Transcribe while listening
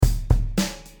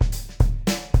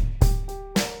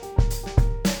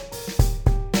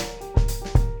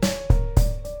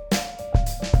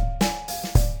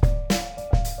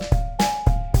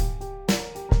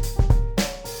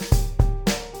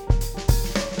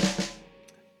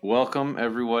Welcome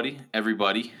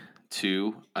everybody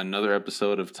to another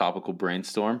episode of Topical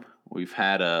Brainstorm. We've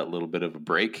had a little bit of a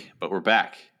break, but we're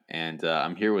back. And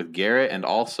I'm here with Garrett and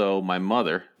also my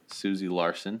mother, Susie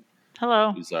Larson.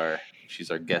 Hello. She's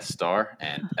our guest star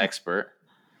and expert.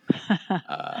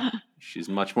 She's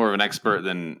much more of an expert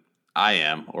than I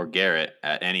am or Garrett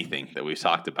at anything that we've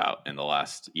talked about in the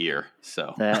last year.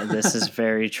 So this is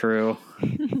very true.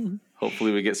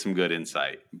 Hopefully we get some good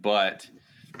insight. But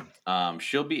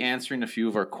she'll be answering a few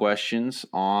of our questions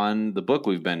on the book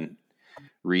we've been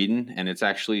reading, and it's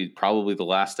actually probably the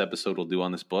last episode we'll do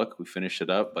on this book. We finished it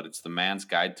up, but it's The Man's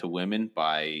Guide to Women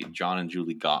by John and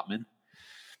Julie Gottman.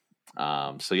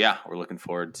 So yeah, we're looking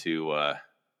forward to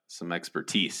some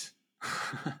expertise.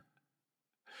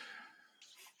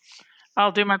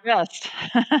 I'll do my best.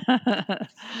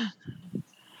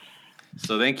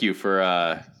 So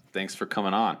thanks for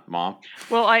coming on, Mom.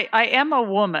 Well, I am a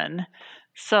woman,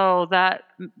 so that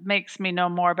makes me know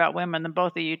more about women than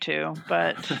both of you two.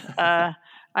 But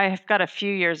I've got a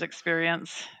few years'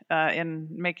 experience in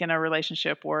making a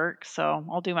relationship work, so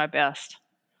I'll do my best.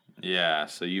 Yeah,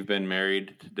 so you've been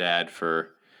married to Dad for...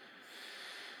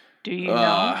 Do you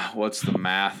know? What's the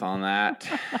math on that?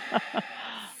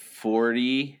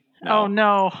 40? No. Oh,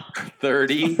 no.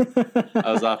 30?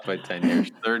 I was off by 10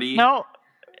 years. 30? No.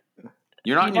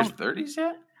 You're not in your 30s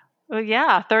yet? Well,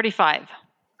 yeah, 35.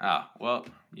 Oh, well,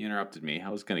 you interrupted me. I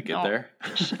was going to get there.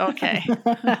 Okay.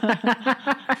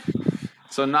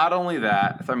 So not only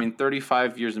that,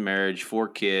 35 years of marriage, 4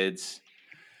 kids,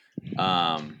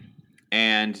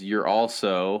 and you're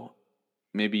also,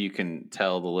 maybe you can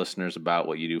tell the listeners about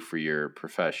what you do for your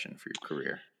profession, for your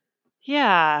career.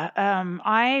 Yeah,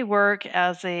 I work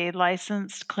as a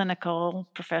licensed clinical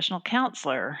professional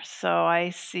counselor. So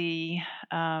I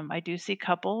do see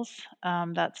couples.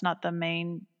 That's not the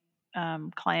main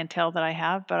clientele that I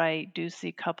have, but I do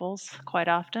see couples quite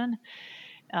often,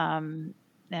 and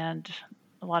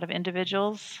a lot of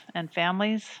individuals and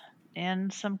families,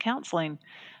 and some counseling.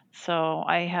 So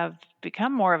I have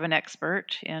become more of an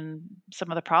expert in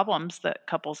some of the problems that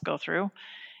couples go through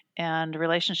and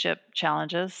relationship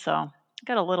challenges. So I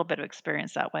got a little bit of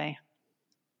experience that way.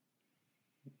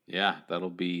 Yeah, that'll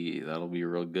be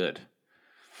real good.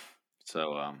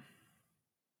 So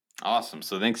awesome.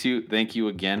 So thank you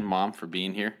again, Mom, for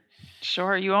being here.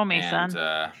 Sure, you owe me, son.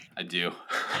 I do.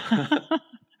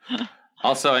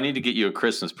 Also, I need to get you a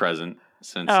Christmas present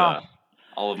since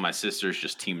all of my sisters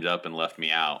just teamed up and left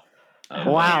me out.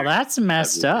 Wow, that's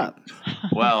messed up.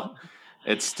 Well,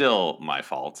 it's still my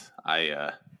fault.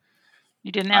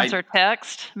 You didn't answer a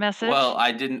text message? Well,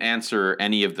 I didn't answer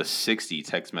any of the 60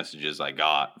 text messages I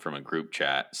got from a group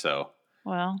chat. So,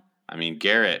 well,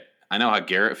 Garrett, I know how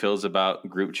Garrett feels about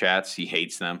group chats. He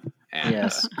hates them. And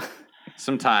yes.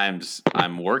 Sometimes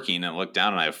I'm working and look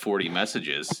down and I have 40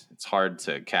 messages. It's hard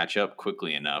to catch up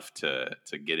quickly enough to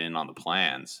get in on the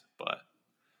plans. But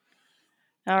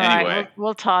all anyway, right,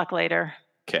 we'll talk later.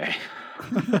 Okay.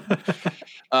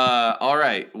 All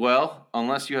right. Well,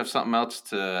 unless you have something else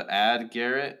to add,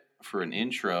 Garrett, for an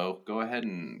intro, go ahead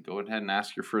and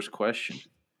ask your first question.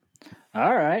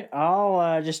 All right.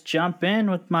 I'll just jump in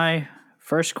with my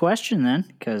first question then,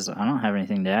 because I don't have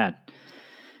anything to add.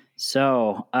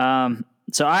 So I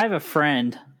have a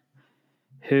friend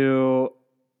who,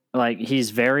 he's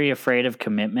very afraid of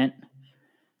commitment,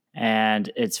 and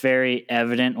it's very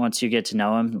evident once you get to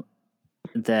know him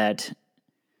that,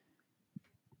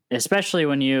 especially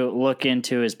when you look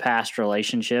into his past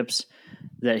relationships,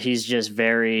 that he's just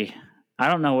I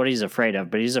don't know what he's afraid of,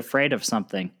 but he's afraid of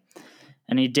something.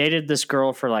 And he dated this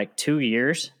girl for 2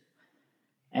 years,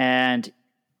 and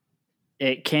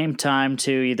it came time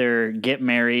to either get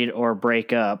married or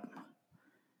break up.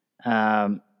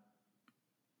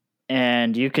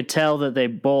 And you could tell that they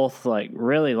both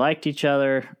really liked each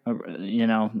other. You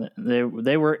know,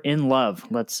 they were in love,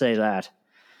 let's say that.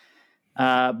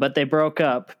 But they broke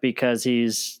up because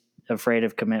he's afraid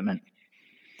of commitment.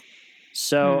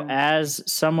 So as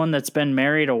someone that's been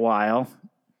married a while,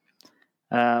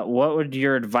 what would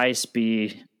your advice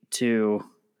be to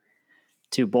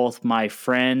both my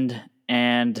friend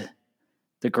and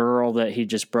the girl that he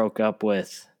just broke up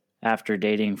with after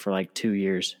dating for 2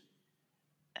 years?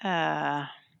 That's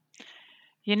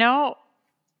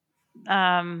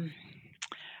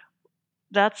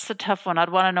a tough one. I'd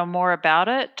want to know more about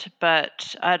it,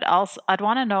 but I'd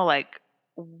want to know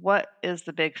what is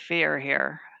the big fear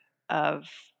here of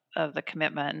the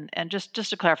commitment. And just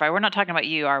to clarify, we're not talking about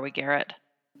you, are we, Garrett?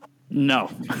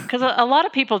 No. Because a lot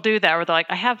of people do that where they're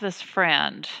like, I have this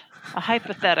friend A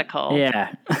hypothetical.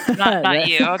 Yeah. Not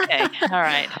you. Okay. All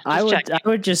right. I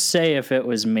would just say if it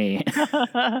was me.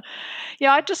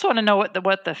 Yeah, I just want to know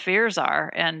what the fears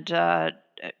are, and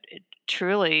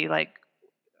truly, like,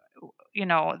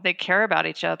 they care about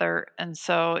each other, and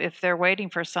so if they're waiting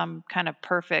for some kind of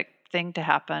perfect thing to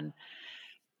happen,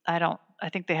 I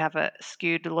think they have a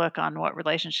skewed look on what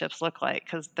relationships look like,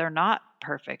 because they're not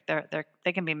perfect.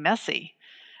 They can be messy.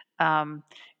 Um,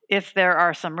 if there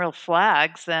are some real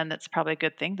flags, then it's probably a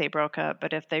good thing they broke up.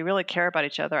 But if they really care about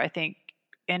each other, I think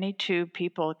any two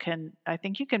people I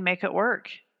think you can make it work.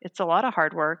 It's a lot of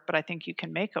hard work, but I think you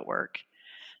can make it work.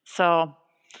 So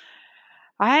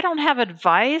I don't have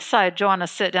advice. I want to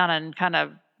sit down and kind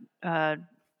of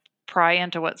pry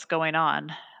into what's going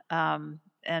on.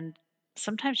 And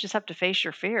sometimes you just have to face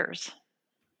your fears.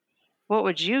 What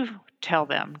would you tell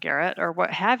them, Garrett, or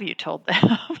what have you told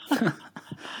them?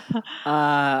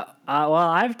 Well,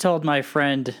 I've told my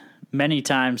friend many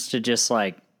times to just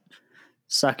like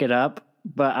suck it up,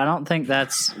 but I don't think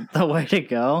that's the way to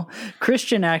go.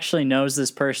 Christian actually knows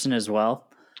this person as well.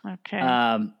 Okay.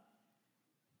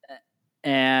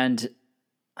 And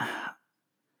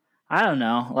I don't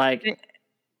know, like,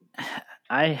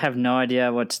 I have no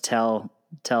idea what to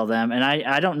tell them, and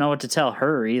I don't know what to tell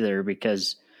her either,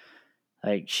 because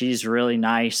like she's really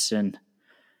nice, and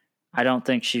I don't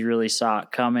think she really saw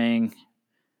it coming,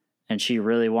 and she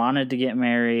really wanted to get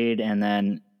married, and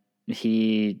then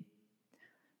he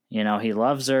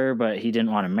loves her, but he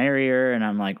didn't want to marry her, and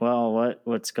I'm like, well,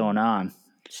 what's going on?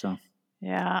 So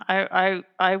yeah,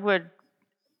 I would.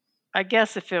 I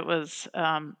guess if it was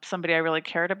somebody I really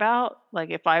cared about, like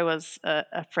if I was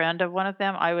a friend of one of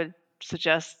them, I would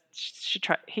suggest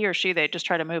he or she, they just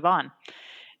try to move on.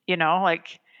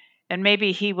 Like, and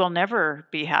maybe he will never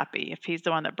be happy if he's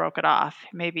the one that broke it off.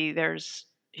 Maybe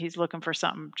he's looking for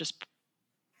something just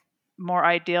more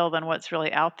ideal than what's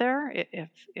really out there.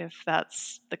 If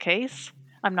that's the case,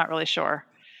 I'm not really sure.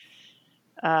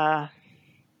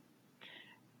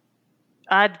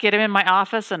 I'd get him in my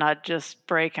office and I'd just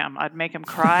break him. I'd make him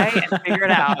cry and figure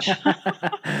it out.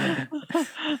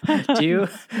 Do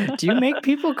you make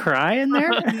people cry in there?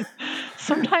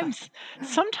 Sometimes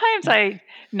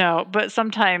but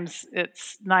sometimes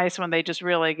it's nice when they just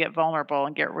really get vulnerable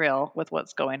and get real with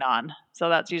what's going on. So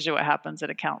that's usually what happens at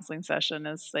a counseling session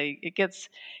is it gets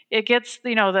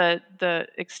the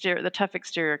exterior, the tough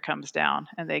exterior comes down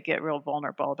and they get real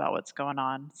vulnerable about what's going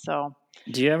on. So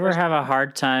do you ever have a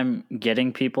hard time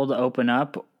getting people to open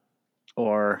up,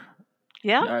 or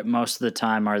most of the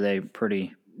time are they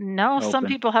pretty open? Some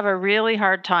people have a really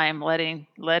hard time letting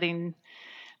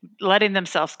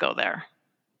themselves go there.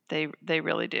 They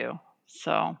really do.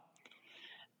 So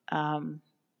I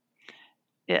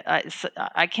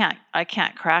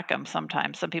can't crack them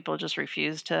sometimes. Some people just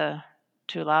refuse to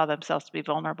allow themselves to be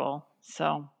vulnerable.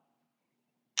 So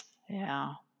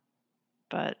yeah.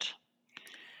 But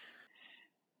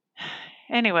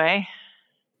anyway.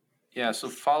 Yeah, so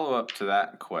follow up to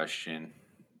that question.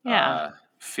 Yeah.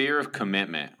 Fear of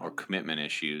commitment or commitment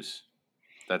issues.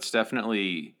 That's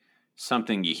definitely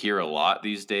something you hear a lot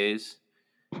these days.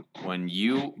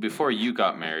 Before you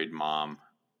got married, Mom,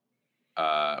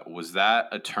 was that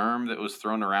a term that was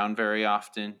thrown around very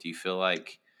often? Do you feel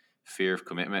like fear of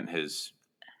commitment has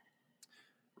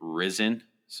risen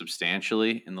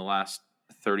substantially in the last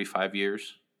 35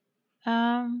 years?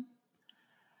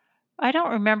 I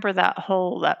don't remember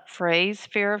that phrase,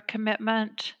 fear of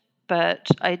commitment, but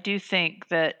I do think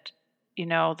that,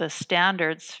 the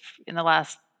standards in the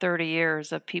last 30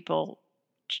 years of people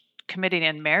committing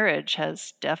in marriage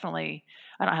has definitely,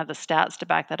 I don't have the stats to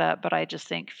back that up, but I just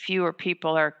think fewer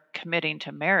people are committing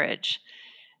to marriage.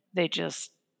 They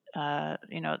just,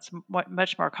 it's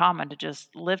much more common to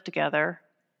just live together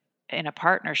in a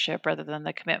partnership rather than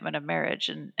the commitment of marriage.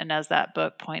 And as that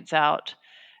book points out,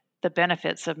 the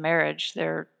benefits of marriage,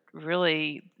 there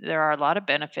are a lot of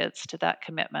benefits to that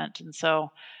commitment. And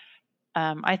so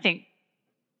I think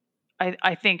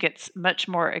it's much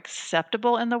more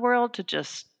acceptable in the world to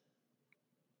just,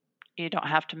 you don't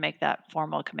have to make that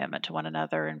formal commitment to one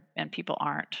another, and people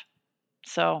aren't.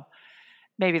 So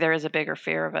maybe there is a bigger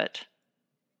fear of it.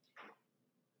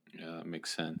 Yeah, that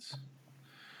makes sense.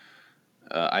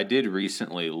 I did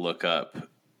recently look up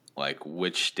like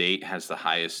which state has the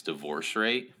highest divorce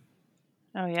rate.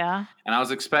 Oh, yeah? And I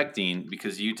was expecting,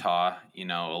 because Utah, a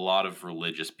lot of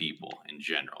religious people in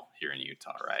general here in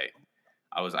Utah, right?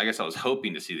 I guess I was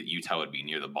hoping to see that Utah would be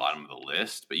near the bottom of the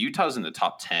list, but Utah's in the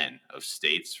top 10 of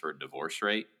states for divorce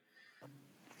rate.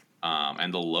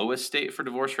 And the lowest state for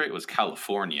divorce rate was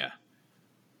California.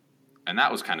 And that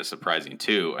was kind of surprising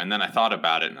too. And then I thought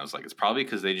about it and I was like, it's probably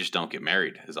because they just don't get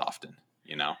married as often,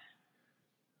 you know?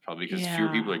 Probably because fewer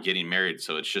people are getting married,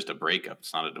 so it's just a breakup.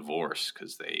 It's not a divorce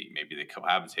because maybe they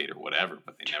cohabitate or whatever,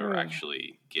 but they never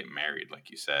actually get married, like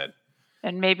you said.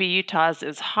 And maybe Utah's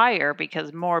is higher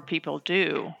because more people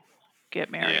do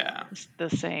get married. Yeah, It's the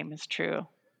same is true.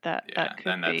 That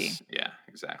could be. Yeah,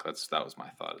 exactly. That was my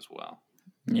thought as well.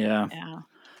 Yeah. Yeah.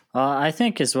 I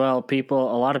think as well, a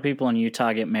lot of people in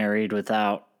Utah get married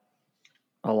without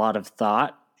a lot of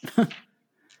thought.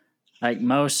 Like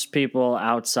most people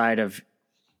outside of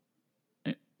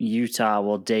Utah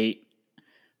will date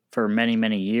for many,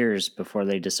 many years before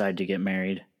they decide to get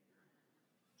married.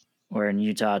 Where in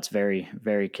Utah, it's very,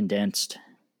 very condensed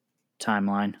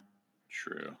timeline.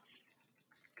 True.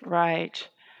 Right.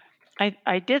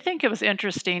 I did think it was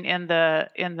interesting in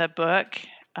the book.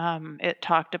 It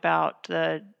talked about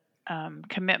the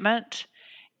commitment,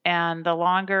 and the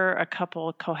longer a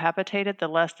couple cohabitated, the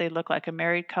less they look like a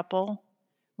married couple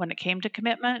when it came to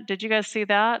commitment. Did you guys see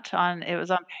that? It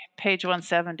was on page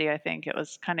 170, I think. It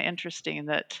was kind of interesting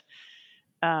that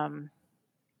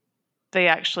they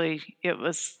actually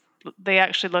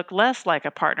look less like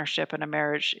a partnership in a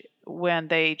marriage when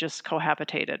they just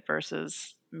cohabitated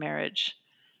versus marriage.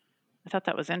 I thought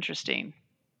that was interesting.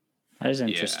 That is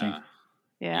interesting.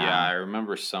 Yeah, I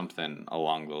remember something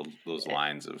along those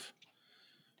lines of.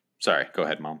 Sorry, go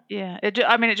ahead, Mom. Yeah, it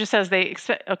just says the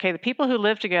people who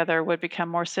live together would become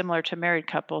more similar to married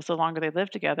couples the longer they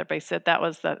lived together. But he said that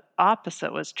was the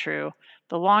opposite was true.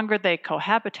 The longer they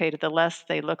cohabitated, the less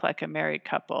they look like a married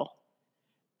couple.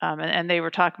 And they were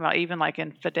talking about even like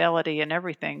infidelity and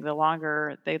everything. The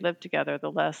longer they lived together, the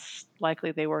less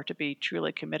likely they were to be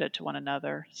truly committed to one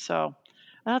another. So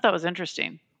I thought that was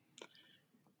interesting.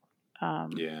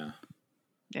 Yeah.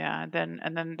 And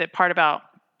then the part about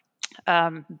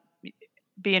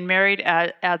being married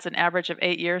adds an average of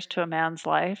 8 years to a man's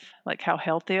life, like how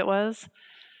healthy it was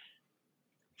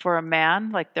for a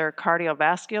man, like their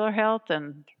cardiovascular health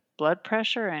and blood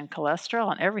pressure and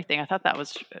cholesterol and everything. I thought that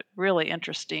was really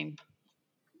interesting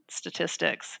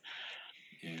statistics.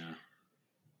 Yeah.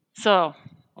 So,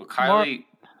 well, Kylie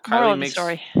makes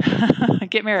story.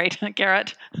 Get married,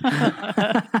 Garrett.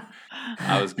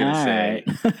 I was gonna say,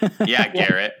 yeah,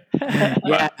 Garrett.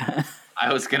 Yeah.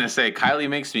 I was gonna say, Kylie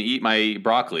makes me eat my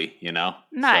broccoli.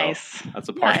 Nice. So that's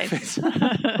a part of it.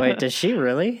 Wait, does she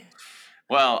really?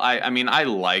 Well, I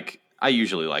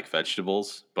usually like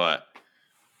vegetables, but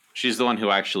she's the one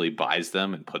who actually buys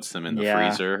them and puts them in the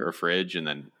freezer or fridge and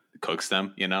then cooks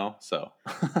them. So.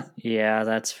 Yeah,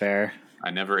 that's fair. I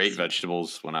never ate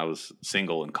vegetables when I was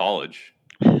single in college.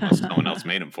 Unless someone else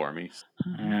made them for me.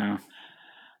 Yeah.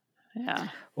 Yeah.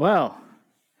 Well,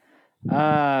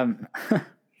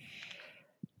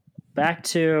 back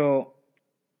to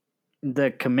the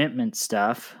commitment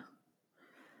stuff.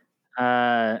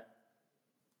 Once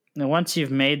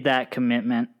you've made that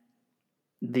commitment,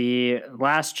 the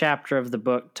last chapter of the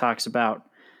book talks about,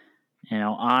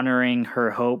 honoring her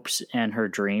hopes and her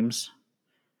dreams.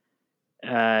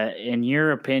 In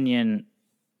your opinion,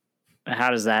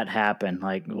 how does that happen?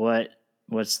 Like,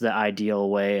 what's the ideal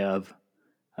way of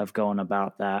going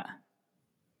about that?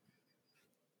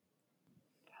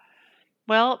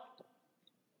 Well,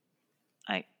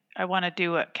 I want to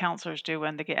do what counselors do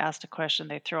when they get asked a question,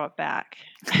 they throw it back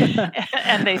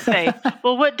and they say,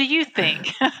 well, what do you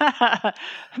think?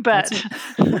 But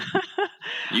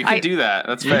you can do that.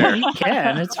 That's fair. You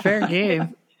can. It's fair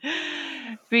game.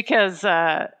 Because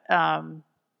I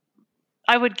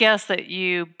would guess that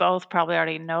you both probably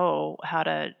already know how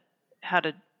to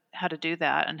do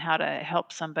that and how to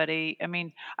help somebody. I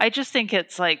mean, I just think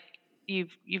it's like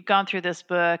you've gone through this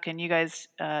book and you guys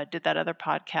did that other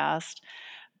podcast.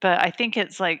 But I think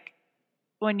it's like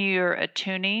when you're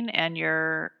attuning and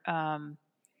you're an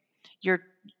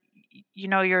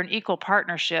equal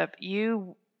partnership,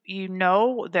 you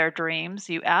know their dreams,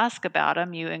 you ask about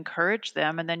them, you encourage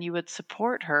them, and then you would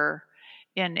support her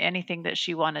in anything that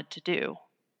she wanted to do,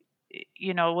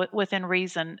 within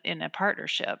reason in a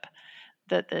partnership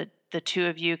that the two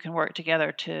of you can work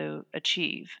together to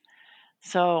achieve.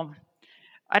 So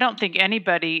I don't think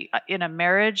anybody in a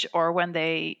marriage or when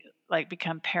they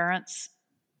become parents,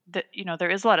 that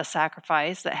there is a lot of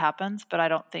sacrifice that happens, but I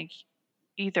don't think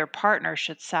either partner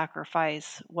should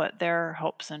sacrifice what their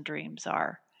hopes and dreams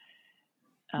are.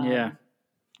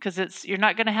 Because you're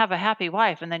not going to have a happy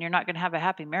wife, and then you're not going to have a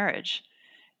happy marriage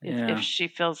if she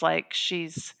feels like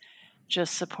she's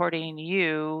just supporting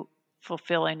you,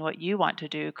 fulfilling what you want to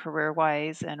do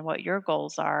career-wise and what your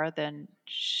goals are. Then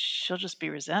she'll just be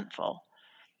resentful.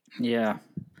 Yeah.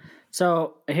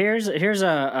 So here's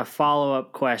a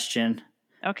follow-up question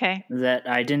Okay. that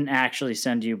I didn't actually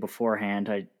send you beforehand.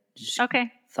 I just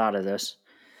Okay. thought of this.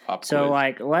 Pop So, quiz.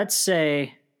 like, let's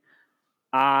say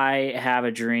I have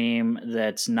a dream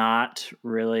that's not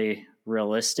really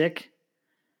realistic.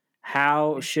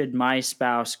 How should my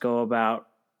spouse go about,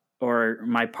 or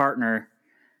my partner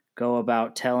go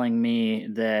about telling me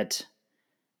that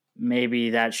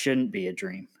maybe that shouldn't be a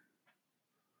dream?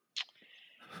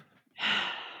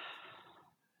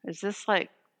 Is this like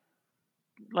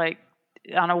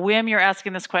on a whim you're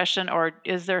asking this question, or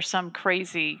is there some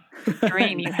crazy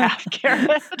dream you have,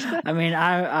 Garrett? I mean,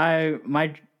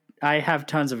 I have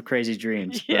tons of crazy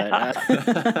dreams, Yeah.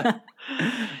 but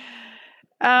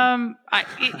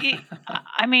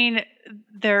I mean,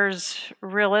 there's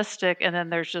realistic, and then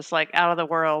there's just like out of the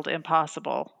world,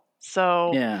 impossible.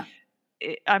 So, yeah,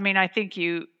 I mean, I think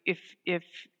if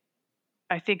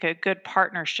I think a good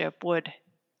partnership would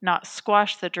not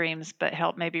squash the dreams, but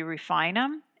help maybe refine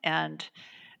them and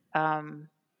um,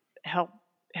 help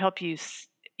help you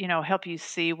help you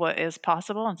see what is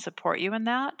possible and support you in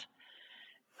that.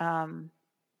 Um,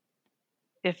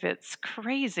 if it's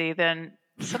crazy, then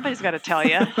somebody's got to tell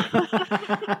you.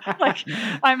 Like,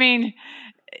 I mean,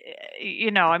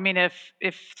 I mean,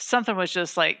 if something was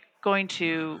just like going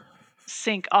to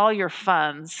sink all your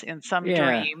funds in some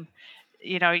yeah, dream,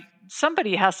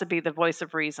 somebody has to be the voice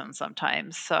of reason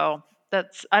sometimes. So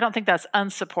I don't think that's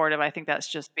unsupportive. I think that's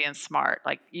just being smart.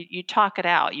 Like you talk it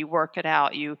out, you work it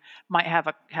out. You might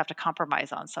have to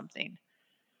compromise on something.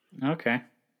 okay,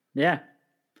 yeah.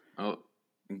 Oh,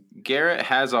 Garrett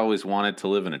has always wanted to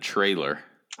live in a trailer.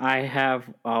 I have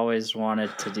always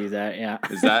wanted to do that. Yeah.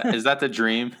 Is that the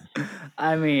dream?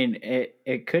 I mean,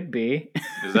 it could be.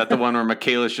 Is that the one where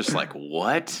Michaela's just like,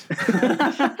 what?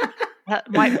 That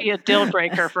might be a deal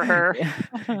breaker for her.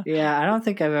 Yeah, I don't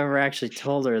think I've ever actually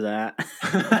told her that.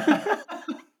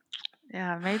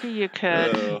 Yeah, maybe you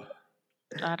could.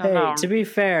 I don't Hey, know. to be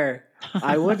fair,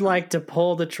 I would like to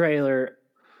pull the trailer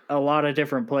a lot of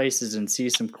different places and see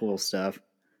some cool stuff.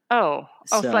 Oh,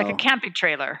 it's like a So- camping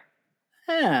trailer.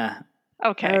 Yeah.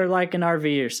 Okay. Or like an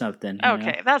RV or something. you know?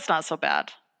 Okay, that's not so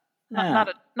bad. Yeah.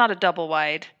 Not a double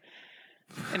wide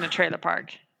in a trailer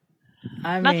park.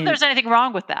 I Not that mean, there's anything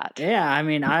wrong with that. yeah, I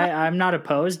mean, I'm not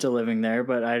opposed to living there,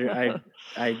 but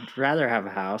I'd rather have a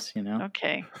house, you know.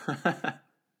 Okay,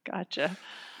 gotcha.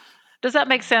 Does that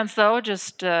make sense though?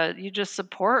 Just you just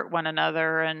support one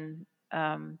another, and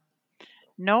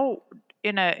no,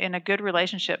 in a good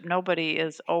relationship, nobody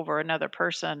is over another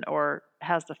person or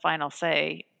has the final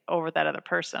say over that other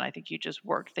person. I think you just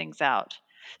work things out.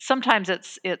 Sometimes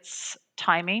it's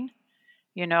timing.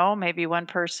 Maybe one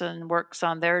person works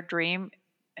on their dream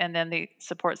and then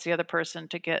supports the other person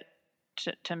to get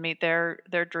to meet their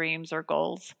dreams or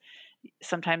goals.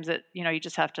 Sometimes you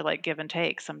just have to like give and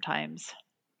take sometimes.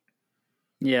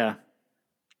 Yeah.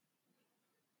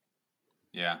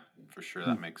 Yeah, for sure.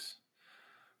 That makes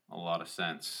a lot of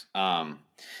sense.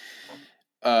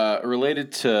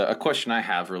 Related to a question I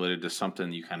have related to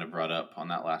something you kind of brought up on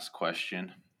that last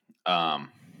question.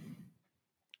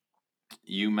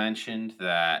 You mentioned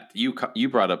that you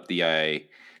brought up the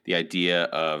idea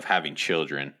of having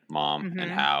children, Mom,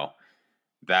 and how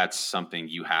that's something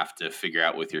you have to figure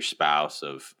out with your spouse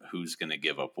of who's going to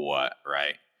give up what,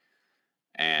 right?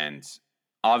 And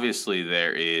obviously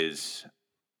there is,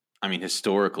 I mean,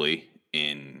 historically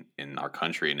in our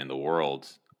country and in the world,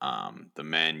 the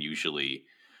men usually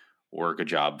work a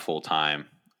job full time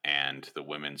and the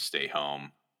women stay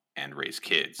home and raise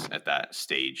kids at that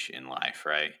stage in life,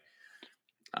 right?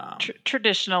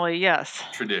 Traditionally, yes.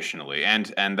 Traditionally, and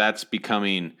that's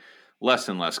becoming less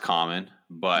and less common,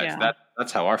 but Yeah.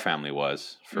 that's how our family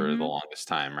was for the longest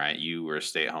time, right? You were a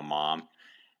stay-at-home mom,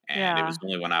 and it Yeah. was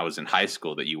only when I was in high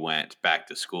school that you went back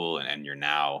to school, and you're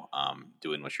now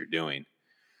doing what you're doing.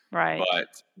 Right.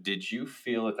 But did you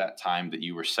feel at that time that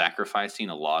you were sacrificing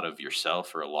a lot of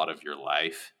yourself or a lot of your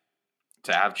life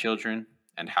to have children?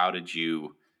 And how did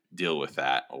you deal with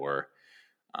that or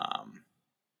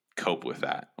cope with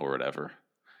that or whatever?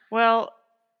 Well,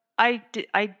 I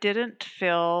didn't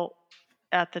feel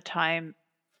at the time.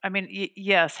 I mean,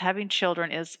 yes, having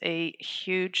children is a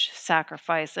huge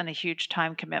sacrifice and a huge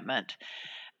time commitment.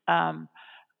 Um,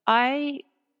 I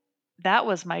That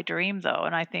was my dream though,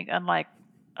 and I think unlike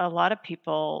a lot of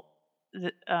people,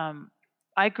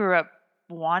 I grew up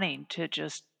wanting to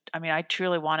just. I mean, I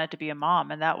truly wanted to be a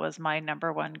mom, and that was my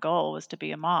number one goal was to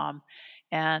be a mom.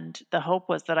 And the hope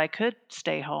was that I could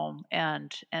stay home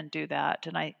and do that.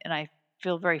 And I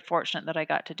feel very fortunate that I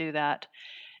got to do that.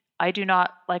 I do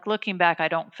not like looking back. I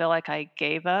don't feel like I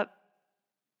gave up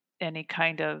any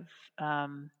kind of.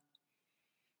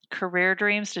 career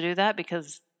dreams to do that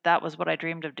because that was what I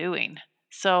dreamed of doing.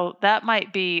 So that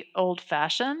might be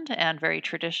old-fashioned and very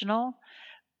traditional,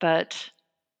 but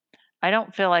I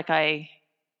don't feel like I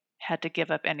had to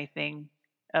give up anything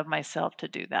of myself to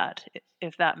do that,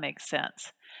 if that makes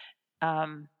sense.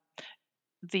 Um,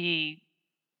 the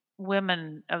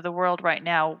women of the world right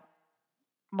now,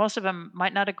 most of them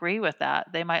might not agree with that.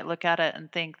 They might look at it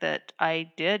and think that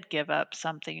I did give up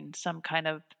something, some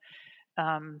kind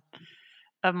um,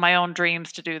 of my own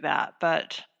dreams to do that.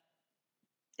 But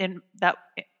in that,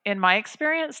 in my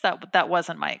experience, that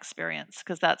wasn't my experience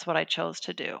because that's what I chose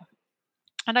to do.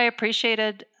 And I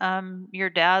appreciated your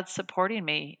dad supporting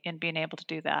me in being able to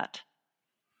do that.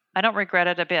 I don't regret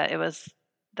it a bit. It was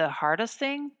the hardest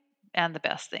thing and the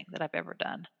best thing that I've ever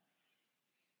done.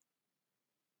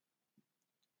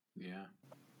 Yeah.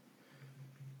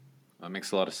 That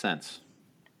makes a lot of sense.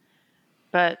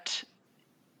 But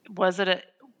was it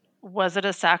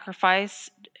a sacrifice?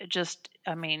 Just,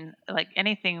 I mean, like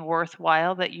anything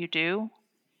worthwhile that you do,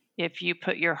 if you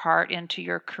put your heart into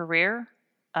your career,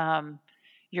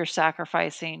 you're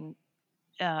sacrificing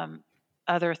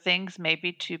other things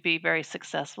maybe to be very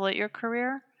successful at your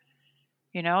career.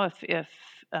 You know, if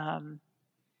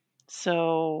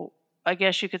so I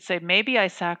guess you could say maybe I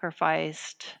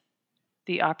sacrificed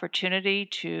the opportunity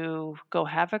to go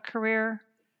have a career,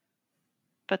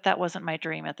 but that wasn't my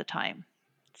dream at the time.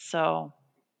 So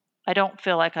I don't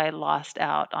feel like I lost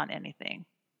out on anything,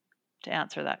 to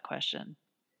answer that question.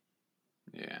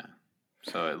 Yeah.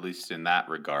 So at least in that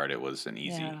regard, it was an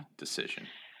easy Yeah. decision.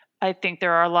 I think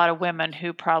there are a lot of women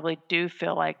who probably do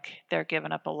feel like they're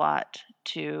giving up a lot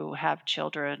to have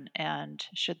children, and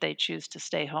should they choose to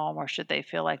stay home or should they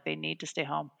feel like they need to stay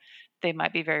home, they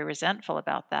might be very resentful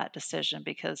about that decision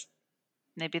because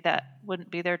maybe that wouldn't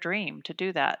be their dream to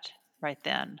do that right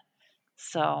then.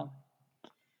 So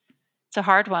it's a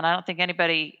hard one. I don't think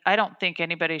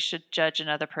anybody should judge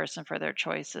another person for their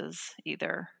choices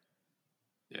either.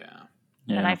 Yeah.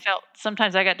 And I Yeah. felt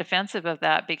sometimes I got defensive of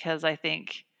that because I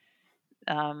think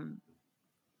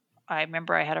I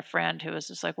remember I had a friend who was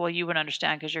just like, well, you wouldn't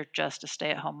understand because you're just a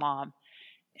stay-at-home mom.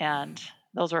 And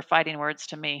those were fighting words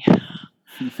to me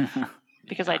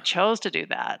because I Yeah. chose to do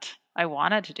that. I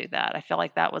wanted to do that. I felt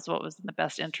like that was what was in the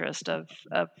best interest of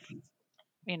our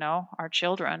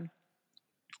children.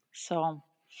 So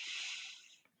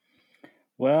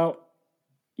Well,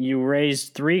 you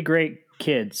raised 3 great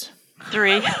kids.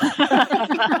 3.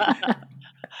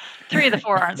 3 of the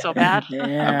 4 aren't so bad.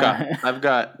 Yeah. I've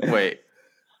got, wait,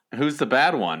 who's the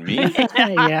bad one? Me?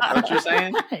 Yeah. What you're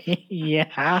saying?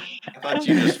 Yeah. I thought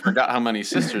you just forgot how many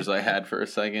sisters I had for a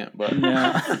second, but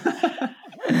No.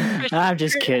 I'm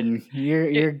just kidding.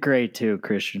 You're great too,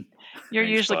 Christian. You're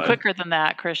Thanks, usually bud. quicker than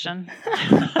that, Christian.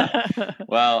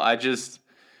 Well,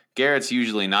 Garrett's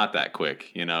usually not that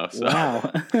quick, so Wow.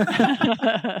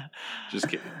 just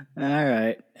kidding.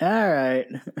 All right.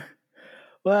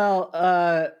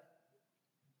 Well,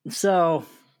 so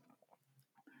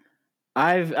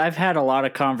I've had a lot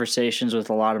of conversations with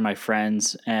a lot of my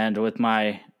friends and with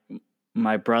my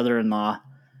brother-in-law,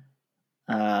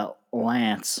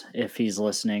 Lance, if he's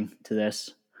listening to this,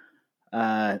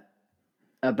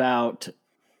 about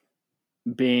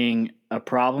being a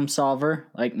problem solver.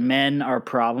 Like, men are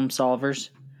problem solvers.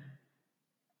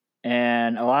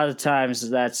 And a lot of times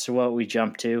that's what we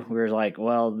jump to. We're like,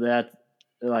 well,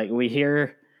 we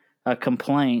hear a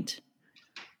complaint,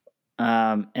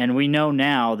 and we know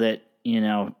now that,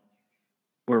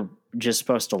 we're just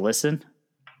supposed to listen.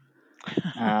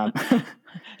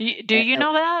 Do you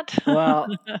know that?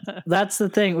 Well, that's the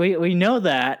thing. We know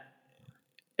that.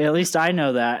 At least I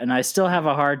know that, and I still have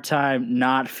a hard time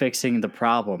not fixing the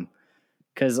problem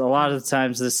because a lot of the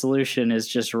times the solution is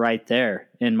just right there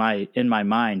in my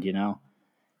mind,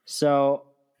 So,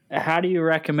 how do you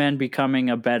recommend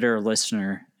becoming a better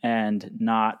listener and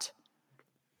not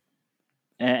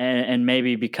and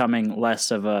maybe becoming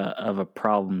less of a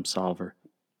problem solver?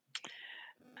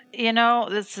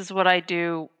 This is what I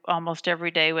do almost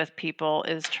every day with people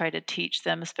is try to teach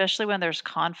them, especially when there's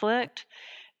conflict,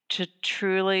 to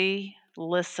truly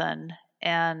listen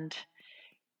and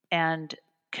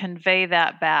convey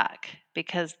that back,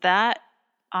 because that,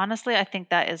 honestly, I think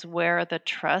that is where the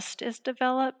trust is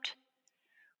developed.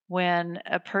 When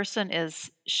a person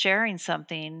is sharing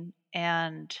something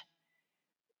and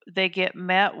they get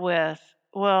met with,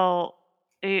 well,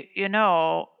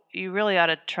 you really ought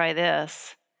to try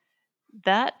this.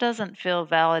 That doesn't feel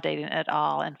validating at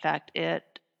all. In fact, it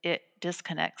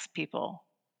disconnects people.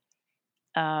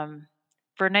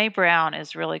 Brene Brown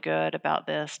is really good about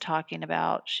this, talking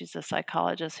about, she's a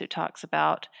psychologist who talks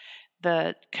about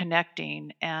the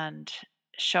connecting, and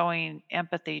showing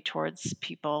empathy towards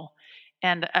people.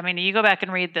 And I mean, you go back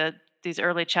and read these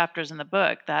early chapters in the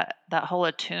book, that whole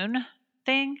attune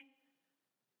thing.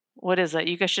 What is it?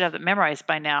 You guys should have it memorized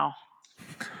by now.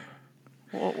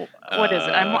 What is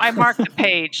it? I marked the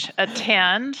page.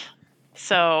 Attend.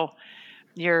 So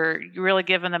you're really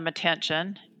giving them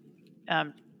attention,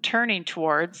 turning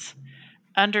towards,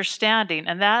 understanding,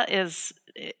 and that is,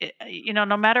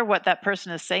 no matter what that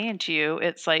person is saying to you,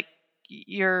 it's like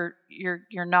you're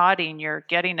nodding, you're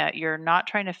getting it, you're not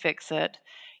trying to fix it,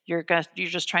 you're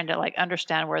just trying to like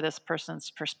understand where this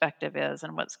person's perspective is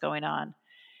and what's going on.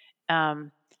 I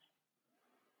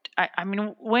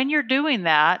mean, when you're doing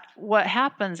that, what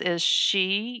happens is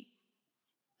she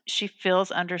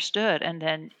feels understood, and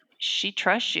then she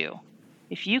trusts you.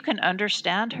 If you can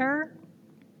understand her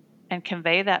and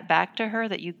convey that back to her,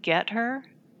 that you get her,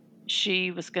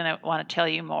 she was going to want to tell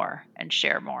you more and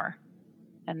share more.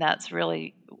 And that's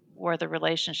really where the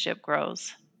relationship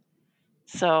grows.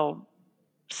 So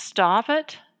stop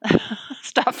it.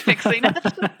 Stop fixing it.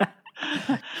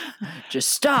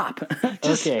 Just stop.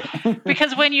 Okay.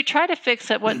 Because when you try to fix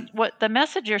it, what the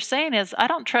message you're saying is, I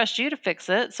don't trust you to fix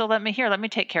it, so let me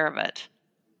take care of it.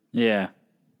 Yeah.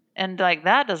 And like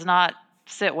that does not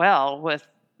sit well with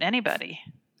anybody.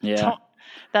 Yeah.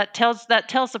 That tells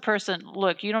the person,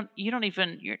 look, you're not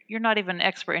even an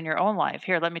expert in your own life.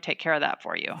 Here, let me take care of that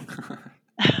for you.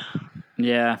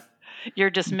 Yeah.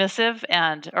 You're dismissive,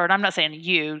 or I'm not saying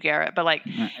you, Garrett, but like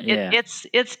it's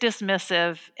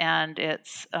dismissive, and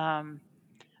it's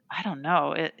I don't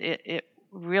know, it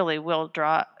really will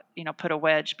put a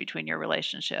wedge between your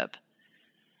relationship.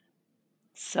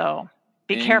 So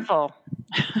be careful.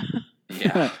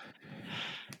 Yeah.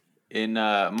 In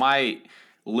my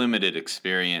limited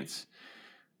experience,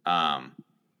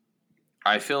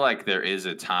 I feel like there is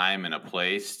a time and a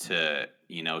place to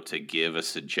give a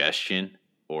suggestion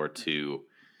or to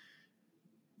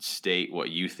state what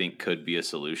you think could be a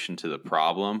solution to the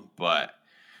problem, but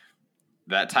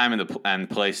that time and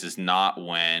place is not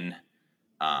when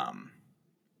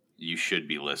you should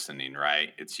be listening, right?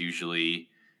 It's usually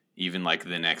even like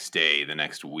the next day, the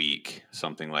next week,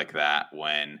 something like that,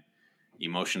 when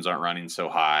emotions aren't running so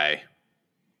high,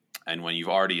 and when you've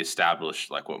already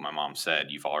established, like what my mom said,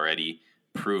 you've already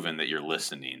proven that you're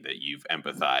listening, that you've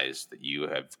empathized, that you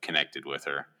have connected with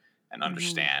her and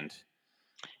understand.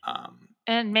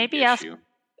 And maybe ask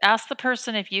the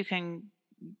person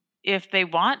if they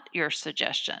want your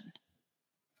suggestion.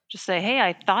 Just say, hey,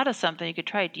 I thought of something you could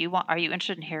try. Are you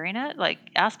interested in hearing it? Like,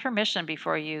 ask permission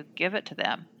before you give it to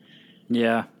them.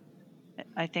 Yeah.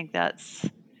 I think that's...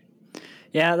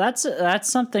 Yeah, that's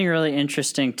something really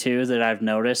interesting too that I've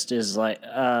noticed is like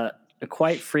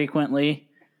quite frequently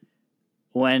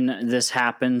when this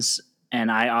happens and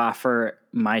I offer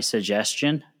my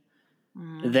suggestion,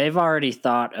 they've already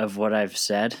thought of what I've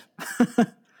said.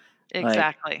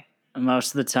 Exactly. Like,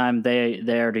 most of the time they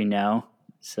already know.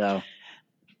 So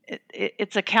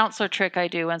it's a counselor trick I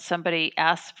do when somebody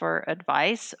asks for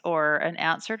advice or an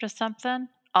answer to something.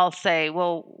 I'll say,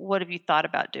 well, what have you thought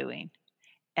about doing?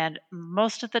 And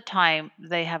most of the time,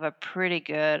 they have a pretty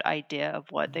good idea of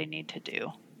what they need to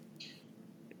do,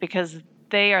 because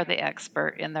they are the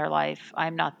expert in their life.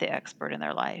 I'm not the expert in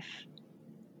their life.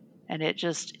 And it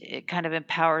kind of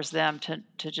empowers them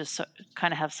to just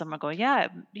kind of have someone go, yeah,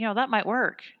 that might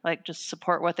work. Like, just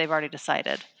support what they've already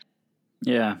decided.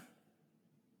 Yeah.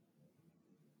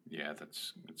 Yeah,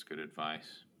 that's good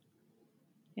advice.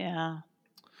 Yeah.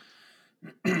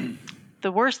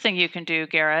 The worst thing you can do,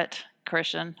 Garrett,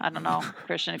 Christian, I don't know,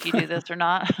 Christian, if you do this or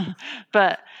not,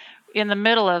 but in the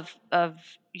middle of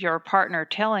your partner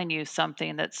telling you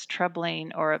something that's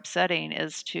troubling or upsetting,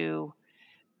 is to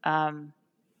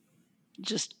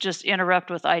just interrupt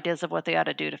with ideas of what they ought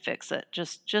to do to fix it.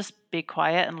 Just be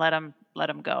quiet and let them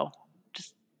go.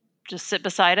 Just sit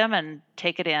beside them and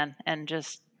take it in and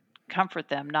just comfort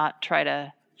them, not try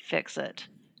to fix it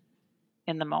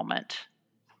in the moment.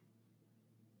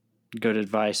 Good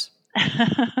advice.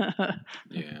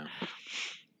 Yeah.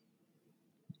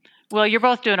 Well, you're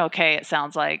both doing okay, it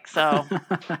sounds like. So,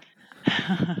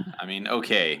 I mean,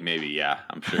 okay, maybe, yeah.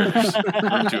 I'm sure there's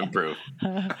room to improve.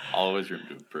 Always room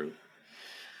to improve.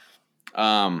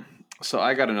 So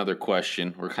I got another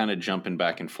question. We're kind of jumping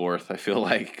back and forth, I feel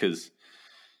like, because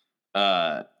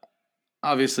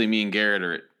obviously me and Garrett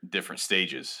are at different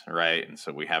stages, right? And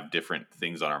so we have different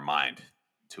things on our mind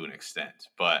to an extent.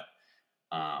 But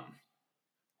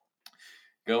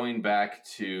going back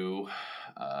to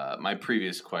my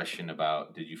previous question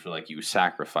about, did you feel like you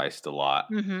sacrificed a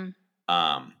lot? mm-hmm.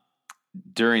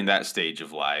 During that stage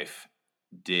of life,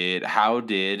 how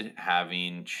did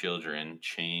having children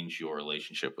change your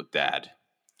relationship with Dad?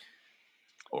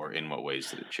 Or in what ways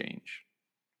did it change?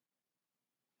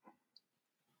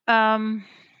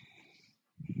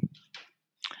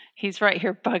 He's right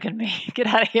here bugging me. Get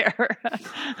out of here.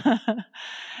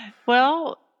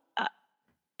 Well,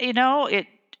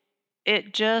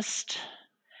 it just,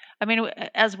 I mean,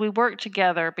 as we work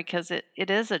together, because it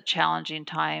is a challenging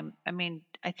time. I mean,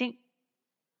 I think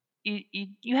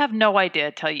you have no idea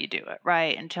until you do it,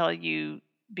 right? Until you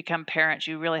become parents,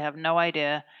 you really have no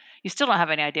idea. You still don't have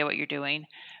any idea what you're doing,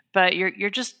 but you're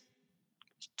just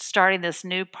starting this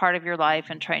new part of your life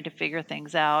and trying to figure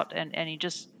things out, and you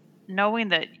just knowing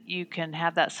that you can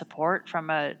have that support from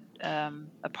a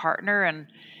partner, and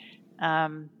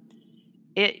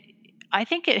it I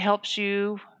think it helps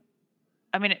you.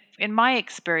 I mean, in my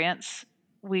experience,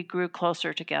 we grew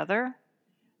closer together,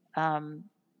 um,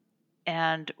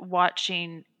 and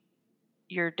watching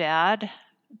your dad,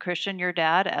 Christian, your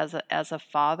dad as a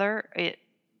father,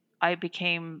 I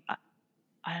became,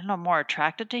 I don't know, more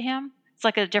attracted to him. It's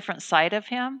like a different side of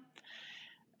him.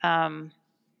 Um,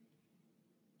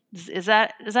 does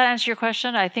that answer your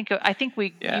question? I think you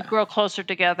Yeah. grow closer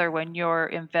together when you're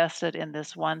invested in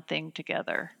this one thing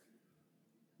together.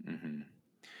 Mm-hmm.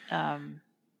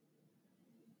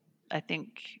 I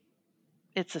think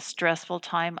it's a stressful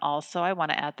time also. I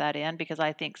want to add that in because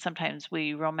I think sometimes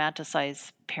we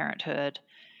romanticize parenthood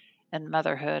and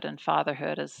motherhood and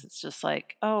fatherhood as it's just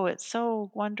like, oh, it's so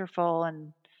wonderful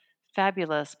and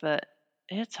fabulous, but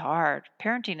it's hard.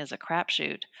 Parenting is a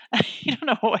crapshoot. You don't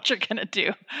know what you're going to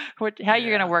do, how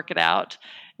you're going to Yeah. work it out.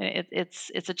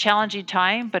 It's a challenging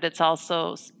time, but it's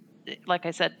also, like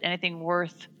I said, anything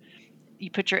worth you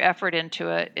put your effort into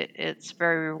it, it's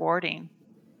very rewarding.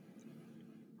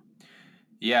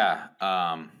 Yeah.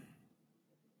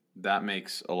 That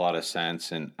makes a lot of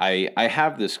sense. And I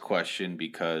have this question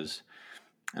because,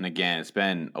 and again, it's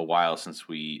been a while since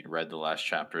we read the last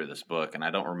chapter of this book, and I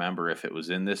don't remember if it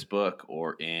was in this book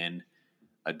or in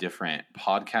a different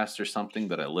podcast or something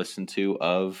that I listened to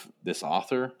of this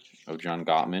author, of John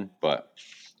Gottman, but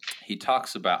he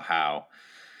talks about how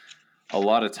a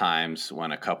lot of times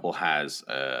when a couple has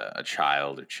a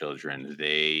child or children,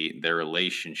 their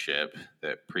relationship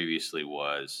that previously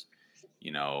was,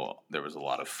 there was a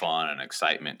lot of fun and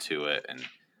excitement to it, and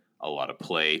a lot of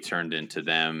play turned into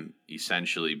them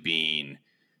essentially being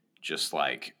just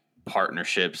like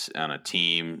partnerships on a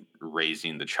team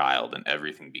raising the child, and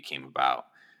everything became about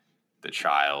the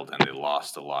child, and they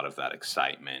lost a lot of that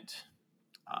excitement.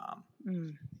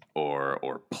 Mm.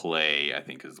 Or play, I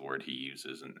think is the word he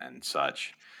uses, and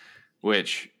such,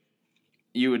 which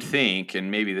you would think, and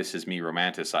maybe this is me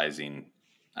romanticizing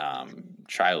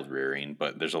child rearing,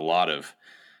 but there's a lot of,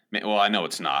 well, I know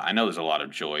it's not. I know there's a lot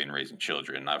of joy in raising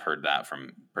children. I've heard that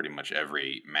from pretty much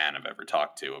every man I've ever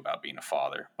talked to about being a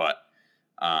father. But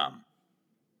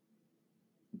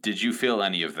did you feel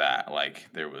any of that? Like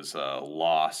there was a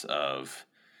loss of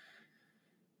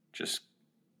just,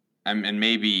 and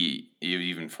maybe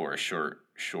even for a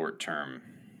short term,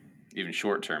 even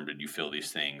short term, did you feel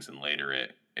these things and later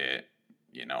it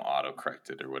auto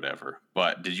corrected or whatever?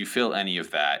 But did you feel any of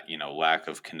that, lack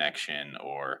of connection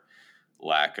or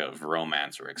lack of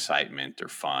romance or excitement or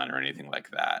fun or anything like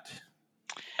that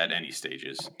at any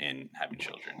stages in having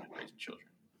children and raising children?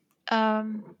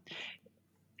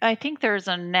 I think there's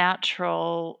a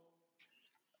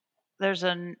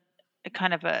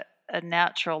kind of a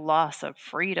natural loss of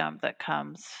freedom that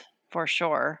comes for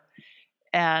sure.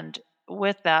 And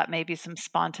with that, maybe some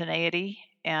spontaneity,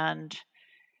 and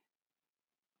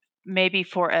maybe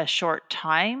for a short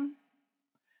time,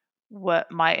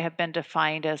 what might have been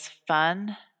defined as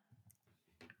fun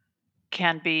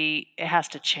it has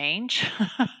to change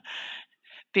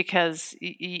because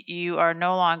you are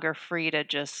no longer free to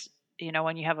just,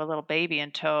 when you have a little baby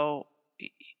in tow,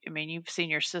 I mean, you've seen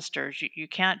your sisters, you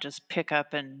can't just pick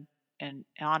up and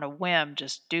on a whim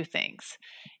just do things.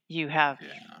 You have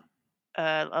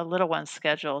Yeah. a little one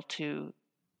schedule to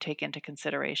take into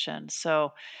consideration.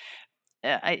 So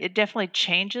it definitely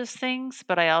changes things,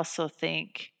 but I also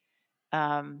think,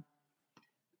 um,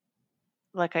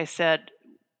 like I said,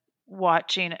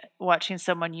 watching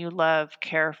someone you love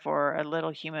care for a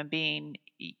little human being,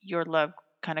 your love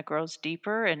kind of grows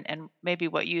deeper, and maybe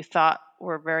what you thought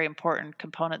were very important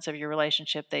components of your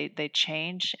relationship, they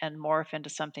change and morph into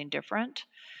something different.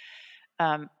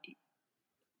 Um,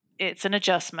 it's an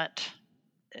adjustment.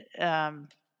 Um,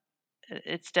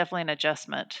 it's definitely an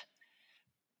adjustment,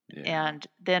 Yeah. and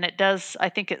then I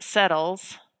think it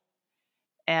settles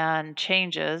and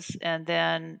changes, and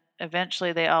then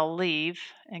eventually they all leave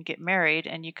and get married,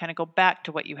 and you kind of go back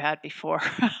to what you had before.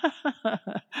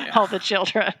 All the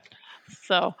children.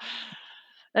 So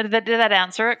did that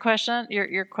answer it?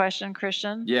 Your question,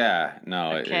 Christian? Yeah,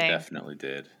 no, it Okay. definitely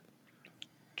did.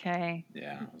 Okay.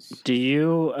 Yeah. Do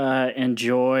you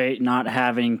enjoy not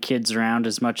having kids around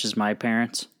as much as my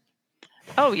parents?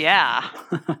 Oh yeah.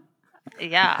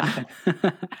 Yeah.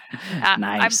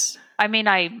 Nice. I mean,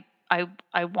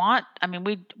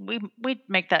 we'd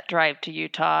make that drive to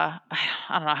Utah.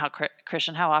 I don't know how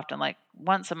Christian, how often, like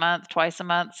once a month, twice a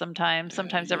month,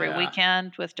 sometimes every Yeah.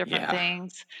 weekend with different Yeah.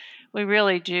 things. We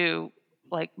really do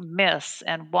like miss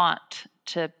and want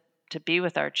to be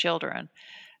with our children,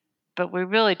 but we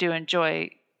really do enjoy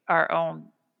our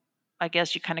own. I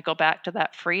guess you kind of go back to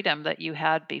that freedom that you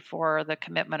had before the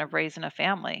commitment of raising a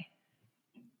family.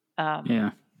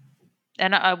 Yeah.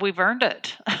 And we've earned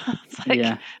it. It's like,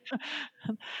 Yeah.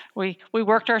 we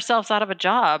worked ourselves out of a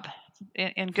job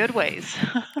in good ways.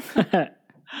 Yeah.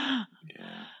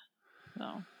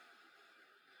 So.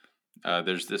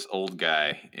 There's this old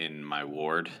guy in my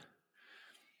ward,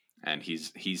 and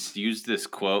he's used this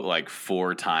quote like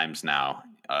 4 times now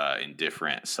in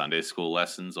different Sunday school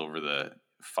lessons over the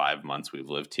 5 months we've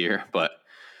lived here. But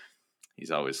he's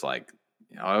always like,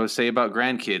 I always say about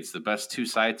grandkids, the best 2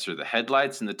 sights are the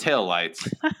headlights and the taillights.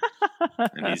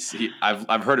 And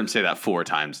I've heard him say that 4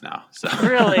 times now. So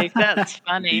Really, that's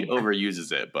funny. He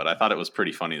overuses it, but I thought it was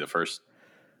pretty funny the first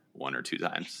 1 or 2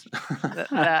 times.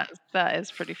 that is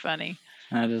pretty funny.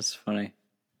 That is funny.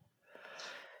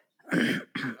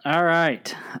 All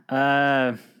right.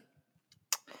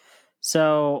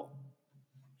 So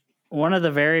one of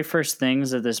the very first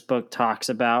things that this book talks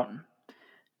about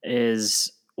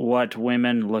is what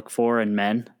women look for in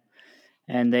men.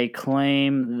 And they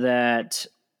claim that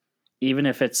even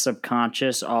if it's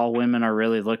subconscious, all women are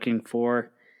really looking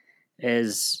for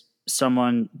is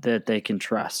someone that they can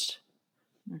trust.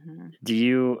 Mm-hmm. Do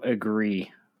you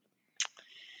agree?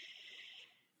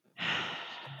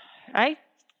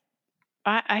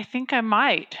 I think I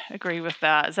might agree with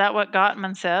that. Is that what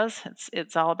Gottman says?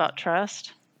 It's all about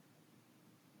trust?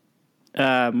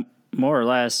 More or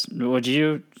less. Would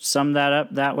you sum that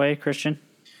up that way, Christian?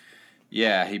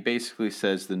 Yeah, he basically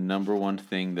says the number one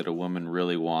thing that a woman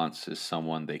really wants is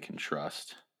someone they can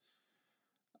trust.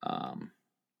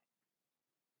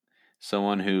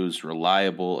 Someone who's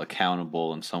reliable,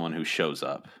 accountable, and someone who shows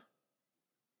up.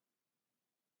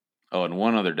 Oh, and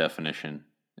one other definition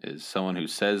is someone who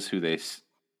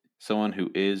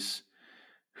is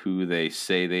who they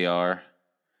say they are.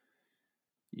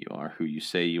 You are who you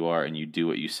say you are, and you do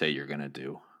what you say you're going to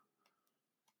do.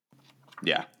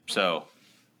 Yeah, so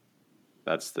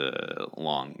that's the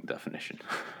long definition.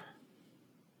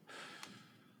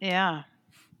 Yeah.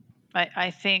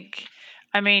 I think,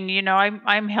 I mean,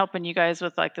 I'm helping you guys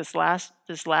with like this last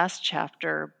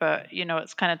chapter, but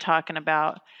it's kind of talking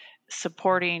about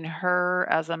supporting her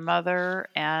as a mother,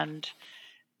 and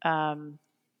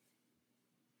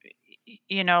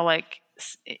like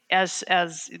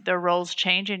as the roles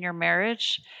change in your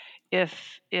marriage, if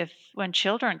when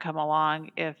children come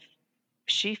along, if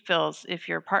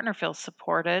your partner feels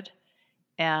supported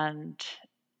and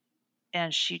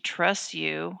she trusts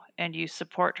you and you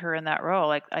support her in that role,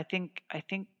 like I think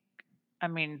I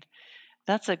mean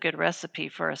that's a good recipe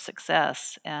for a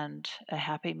success and a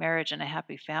happy marriage and a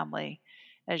happy family.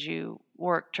 As you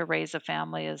work to raise a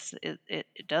family, it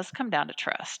does come down to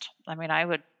trust.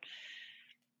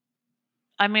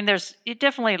 There's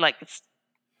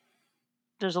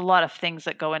there's a lot of things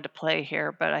that go into play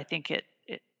here, but I think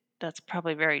that's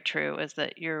probably very true, is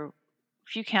that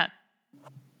if you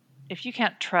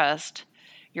can't trust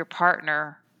your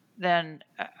partner, then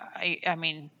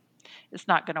it's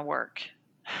not going to work.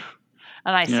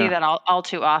 And I see that all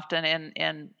too often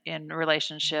in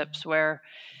relationships where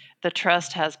the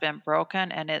trust has been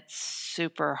broken and it's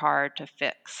super hard to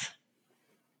fix.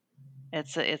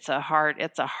 It's a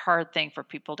hard thing for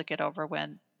people to get over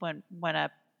when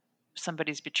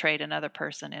somebody's betrayed another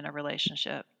person in a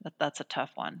relationship. That's a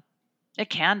tough one. It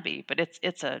can be, but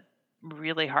it's a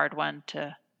really hard one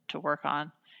to work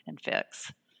on and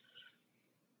fix.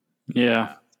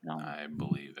 Yeah. So, I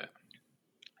believe it.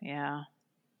 Yeah.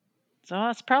 So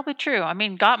that's probably true. I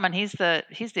mean, Gottman, he's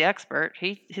the expert.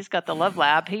 He's got the love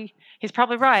lab. He's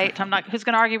probably right. Who's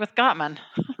going to argue with Gottman?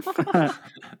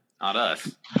 Not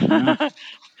us.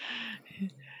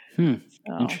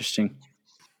 Interesting.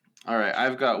 All right,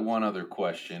 I've got one other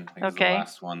question. I think it's the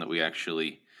last one that we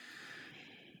actually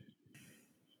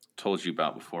told you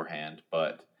about beforehand,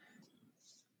 but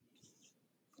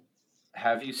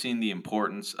have you seen the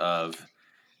importance of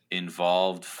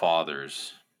involved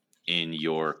fathers in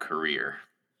your career,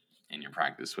 in your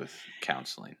practice with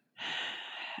counseling?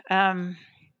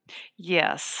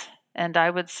 Yes. And I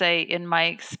would say, in my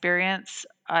experience,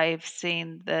 I've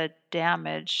seen the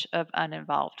damage of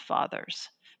uninvolved fathers.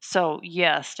 So,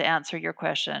 yes, to answer your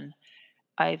question,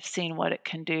 I've seen what it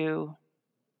can do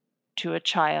to a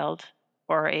child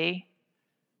or a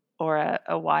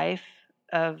wife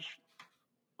of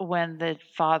when the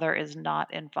father is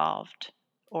not involved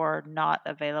or not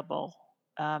available,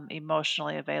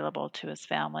 emotionally available to his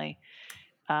family.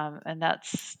 And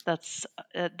it's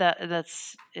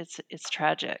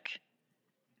tragic.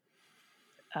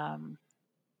 I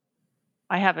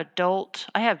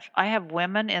have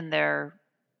women in their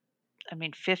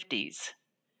 50s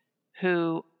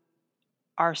who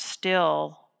are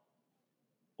still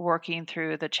working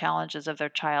through the challenges of their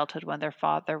childhood when there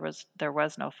was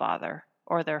no father,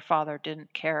 or their father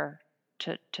didn't care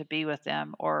to be with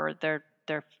them, or their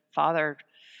father,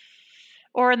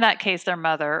 or in that case their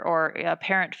mother, or a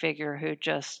parent figure who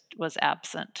just was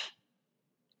absent.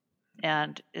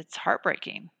 And it's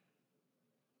heartbreaking.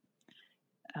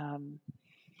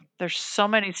 There's so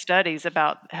many studies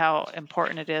about how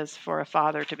important it is for a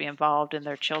father to be involved in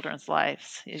their children's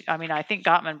lives. I think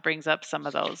Gottman brings up some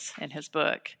of those in his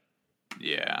book.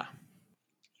 Yeah.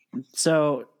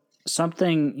 So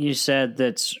something you said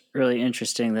that's really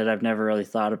interesting that I've never really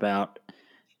thought about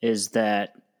is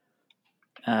that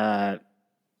the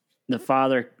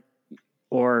father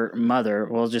or mother,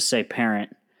 we'll just say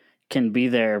parent, can be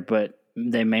there, but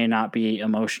they may not be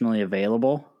emotionally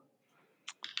available.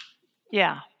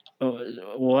 Yeah.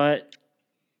 What,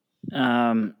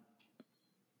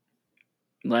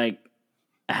 like,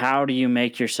 how do you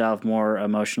make yourself more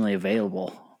emotionally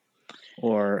available?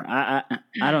 Or I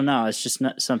don't know. It's just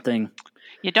not something.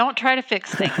 You don't try to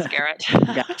fix things, Garrett.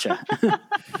 Gotcha.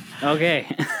 Okay.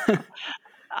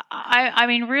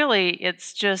 Really,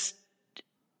 it's just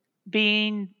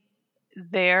being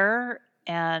there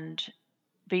and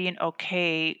being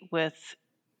okay with,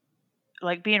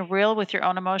 like, being real with your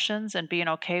own emotions and being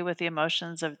okay with the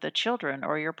emotions of the children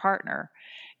or your partner.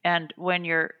 And when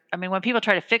people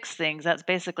try to fix things, that's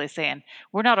basically saying,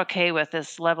 we're not okay with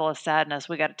this level of sadness.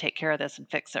 We got to take care of this and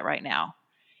fix it right now.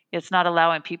 It's not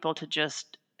allowing people to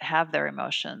just have their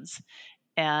emotions.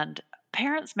 And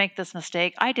parents make this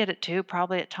mistake. I did it too,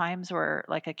 probably at times where,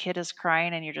 like, a kid is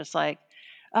crying and you're just like,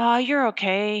 oh, you're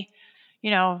okay,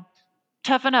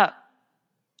 toughen up.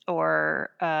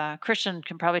 Or Christian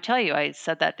can probably tell you I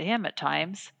said that to him at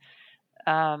times.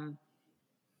 But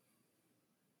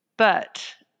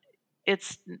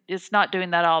it's not doing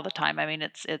that all the time.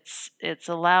 It's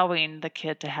allowing the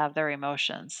kid to have their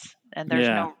emotions, and there's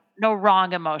no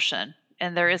wrong emotion,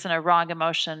 and there isn't a wrong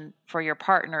emotion for your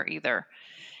partner either.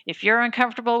 If you're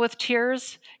uncomfortable with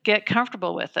tears, get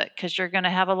comfortable with it, because you're going to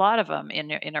have a lot of them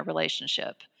in a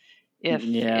relationship.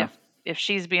 If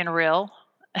she's being real,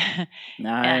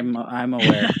 I'm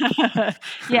aware.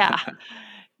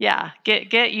 Yeah,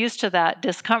 get used to that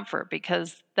discomfort,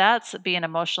 because that's being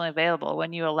emotionally available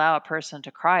when you allow a person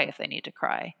to cry if they need to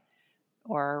cry,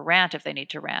 or rant if they need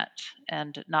to rant,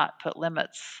 and not put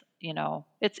limits.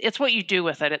 It's what you do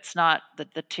with it. It's not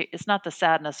it's not the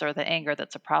sadness or the anger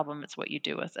that's a problem. It's what you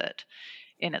do with it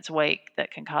in its wake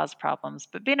that can cause problems.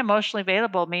 But being emotionally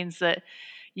available means that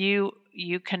you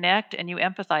connect and you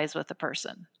empathize with the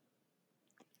person.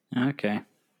 Okay.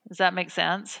 Does that make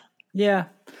sense? Yeah.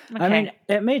 Okay.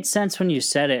 It made sense when you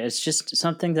said it. It's just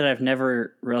something that I've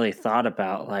never really thought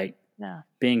about, like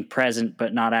being present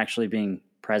but not actually being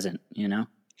present,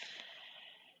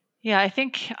 Yeah, I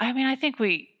think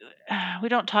we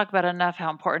don't talk about enough how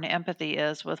important empathy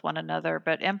is with one another,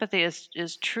 but empathy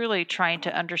is truly trying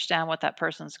to understand what that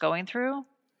person's going through,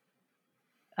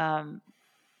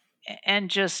 and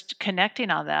just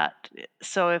connecting on that.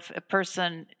 So if a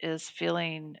person is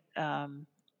feeling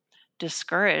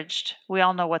discouraged, we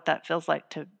all know what that feels like,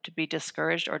 to be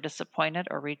discouraged or disappointed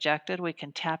or rejected. We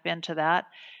can tap into that,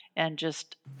 and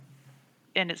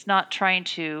it's not trying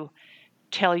to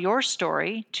tell your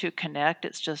story to connect.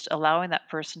 It's just allowing that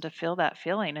person to feel that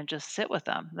feeling and just sit with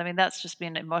them. That's just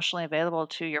being emotionally available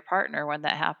to your partner when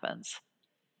that happens.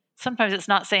 Sometimes it's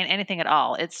not saying anything at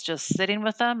all. It's just sitting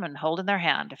with them and holding their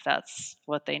hand if that's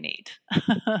what they need.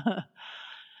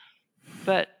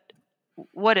 But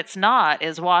what it's not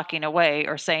is walking away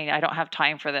or saying, I don't have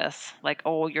time for this. Like,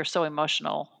 oh, you're so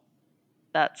emotional.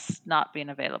 That's not being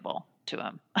available to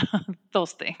them.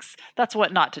 Those things. That's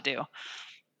what not to do.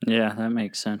 Yeah, that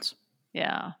makes sense.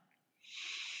 Yeah.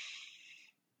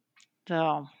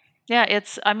 So, yeah,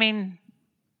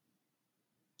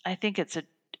 I think it's a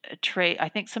trait. I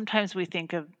think sometimes we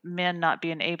think of men not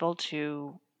being able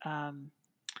to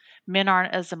men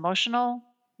aren't as emotional.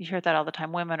 You hear that all the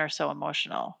time. Women are so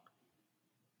emotional.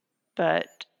 But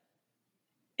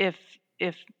if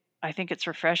I think it's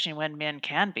refreshing when men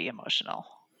can be emotional.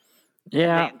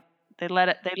 Yeah. And they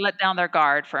let down their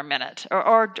guard for a minute,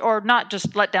 or not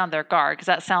just let down their guard, because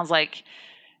that sounds like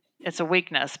it's a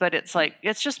weakness, but it's like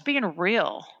it's just being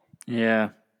real. Yeah.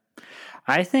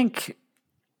 I think,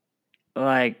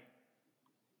 like,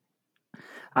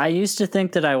 I used to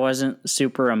think that I wasn't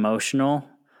super emotional,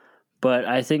 but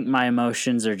I think my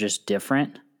emotions are just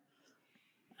different.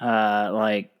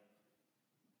 Like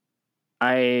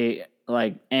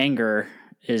anger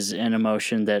is an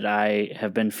emotion that I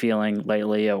have been feeling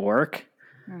lately at work.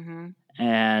 Mm-hmm.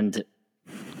 And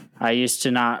I used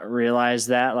to not realize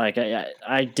that. Like,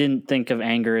 I didn't think of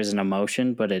anger as an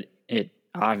emotion, but it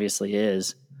obviously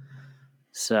is.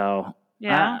 So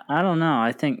Yeah. I don't know.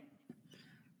 I think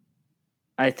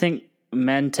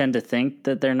men tend to think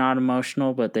that they're not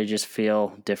emotional, but they just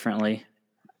feel differently.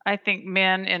 I think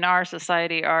men in our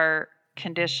society are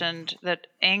conditioned that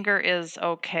anger is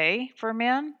okay for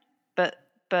men,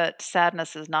 but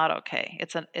sadness is not okay.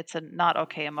 It's a not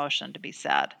okay emotion to be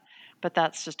sad. But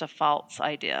that's just a false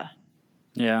idea.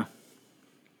 Yeah.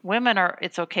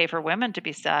 It's okay for women to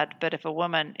be sad, but if a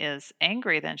woman is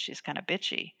angry, then she's kind of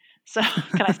bitchy. So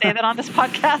can I say that on this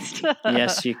podcast?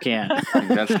 Yes, you can.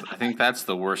 I think that's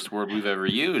the worst word we've ever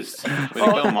used. Way to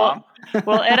go, Mom.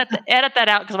 Well, edit that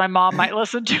out because my mom might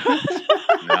listen to it.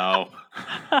 No.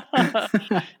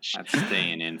 That's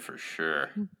staying in for sure.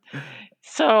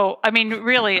 So, I mean,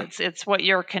 really, it's what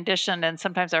you're conditioned, and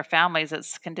sometimes our families,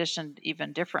 it's conditioned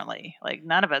even differently. Like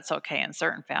none of it's okay in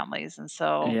certain families, and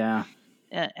so Yeah.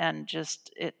 and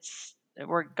just it's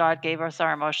where God gave us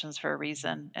our emotions for a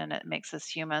reason, and it makes us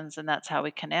humans, and that's how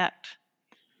we connect.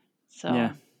 So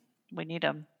Yeah. we need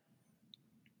them.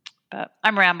 But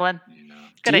I'm rambling. Yeah.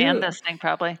 Gonna end this thing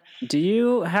probably. Do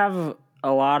you have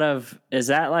a lot of, is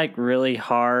that like really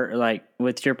hard? Like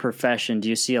with your profession, do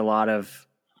you see a lot of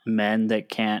men that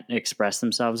can't express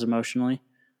themselves emotionally?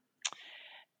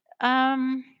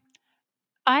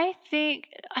 I think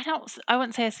I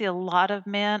wouldn't say I see a lot of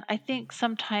men. I think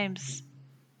sometimes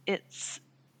it's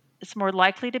more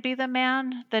likely to be the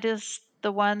man that is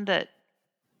the one that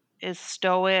is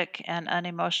stoic and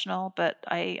unemotional, but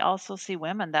I also see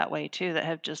women that way too that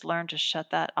have just learned to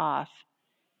shut that off.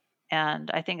 And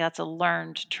I think that's a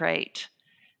learned trait.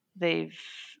 They've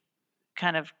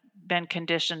kind of been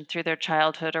conditioned through their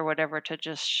childhood or whatever to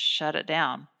just shut it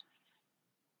down.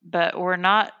 But we're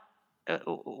not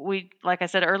we like I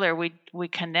said earlier, we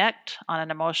connect on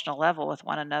an emotional level with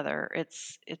one another.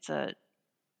 It's a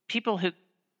people who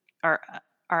are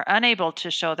unable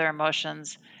to show their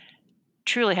emotions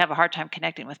truly have a hard time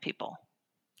connecting with people.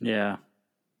 Yeah.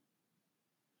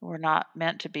 We're not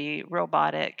meant to be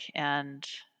robotic, and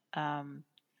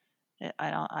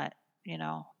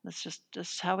it's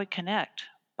just how we connect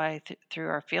through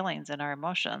our feelings and our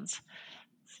emotions.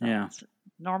 So Yeah. it's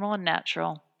normal and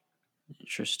natural.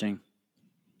 Interesting.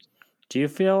 Do you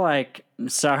feel like,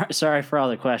 sorry for all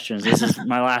the questions. This is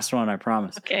my last one, I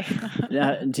promise. Okay.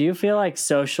 Do you feel like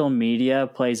social media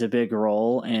plays a big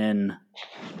role in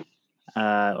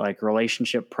like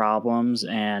relationship problems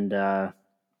and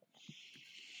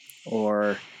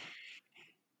or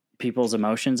people's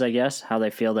emotions, I guess, how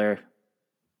they feel their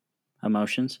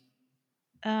emotions?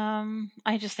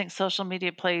 I just think social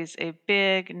media plays a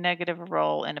big negative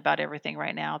role in about everything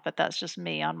right now, but that's just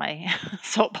me on my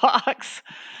soapbox.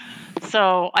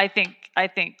 So I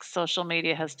think social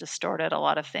media has distorted a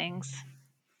lot of things,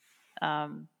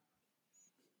 and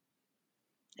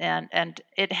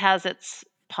it has its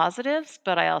positives,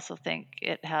 but I also think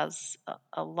it has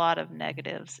a lot of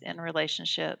negatives in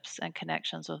relationships and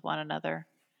connections with one another.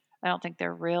 I don't think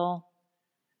they're real.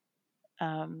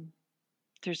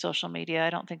 Through social media, I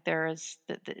don't think there is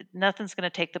nothing's going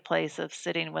to take the place of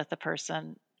sitting with a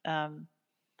person,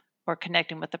 or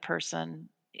connecting with the person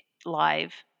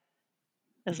live.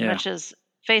 As much as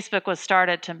Facebook was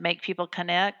started to make people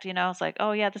connect, it's like,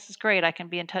 oh yeah, this is great. I can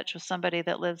be in touch with somebody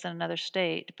that lives in another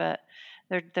state, but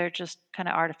they're just kind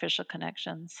of artificial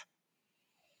connections.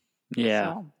 Yeah.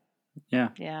 So Yeah.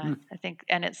 yeah, I think,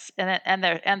 and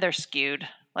they're skewed.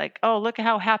 Like, oh, look at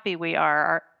how happy we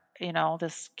are,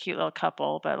 this cute little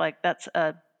couple, but like that's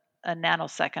a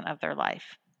nanosecond of their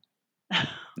life.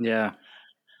 Yeah.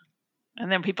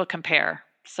 And then people compare.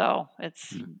 So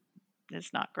it's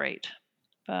not great.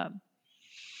 But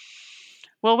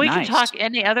well, we can Nice. talk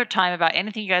any other time about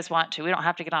anything you guys want to. We don't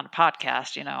have to get on a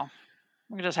podcast.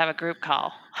 We can just have a group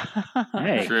call.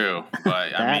 Hey. True,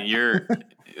 but I mean,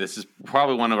 this is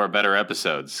probably one of our better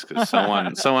episodes because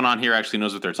someone on here actually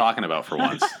knows what they're talking about for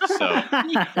once. So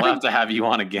we'll have to have you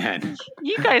on again.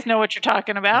 You guys know what you're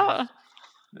talking about.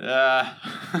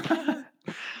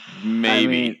 Maybe. I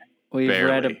mean,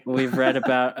 we've read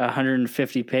about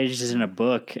 150 pages in a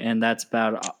book, and that's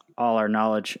about all our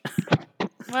knowledge.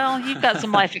 Well, you've got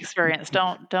some life experience.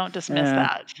 Don't dismiss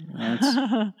that.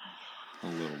 A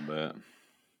little bit.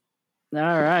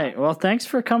 All right. Well, thanks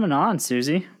for coming on,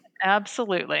 Susie.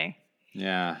 Absolutely.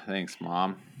 Yeah, thanks,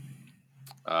 Mom.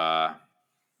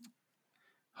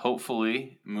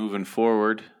 Hopefully, moving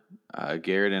forward,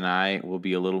 Garrett and I will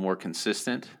be a little more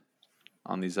consistent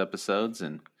on these episodes,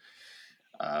 and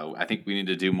I think we need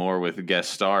to do more with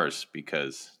guest stars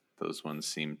because those ones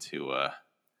seem to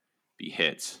be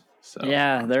hits. So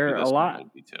yeah, they're a lot.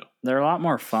 They're a lot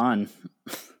more fun.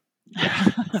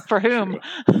 For whom?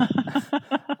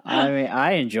 I mean,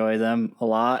 I enjoy them a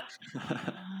lot.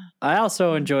 I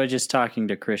also enjoy just talking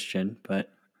to Christian,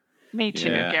 but me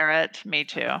too, Garrett. Me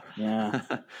too. Yeah.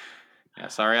 Yeah.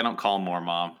 Sorry, I don't call more,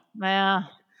 Mom. Yeah.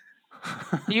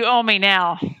 You owe me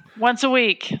now. Once a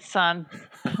week, son.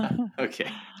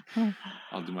 Okay.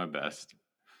 I'll do my best.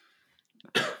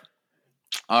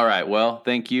 All right. Well,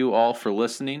 thank you all for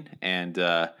listening, and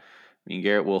me and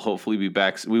Garrett will hopefully be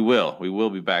back. We will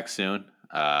be back soon.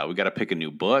 We got to pick a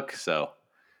new book, so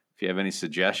if you have any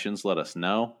suggestions, let us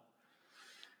know.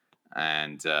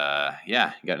 And you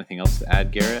got anything else to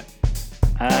add, Garrett?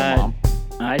 Mom?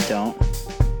 I don't.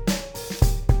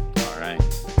 All right.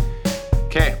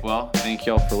 Okay. Well, thank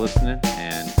you all for listening,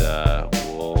 and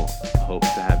we'll hope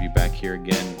to have you back here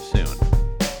again soon.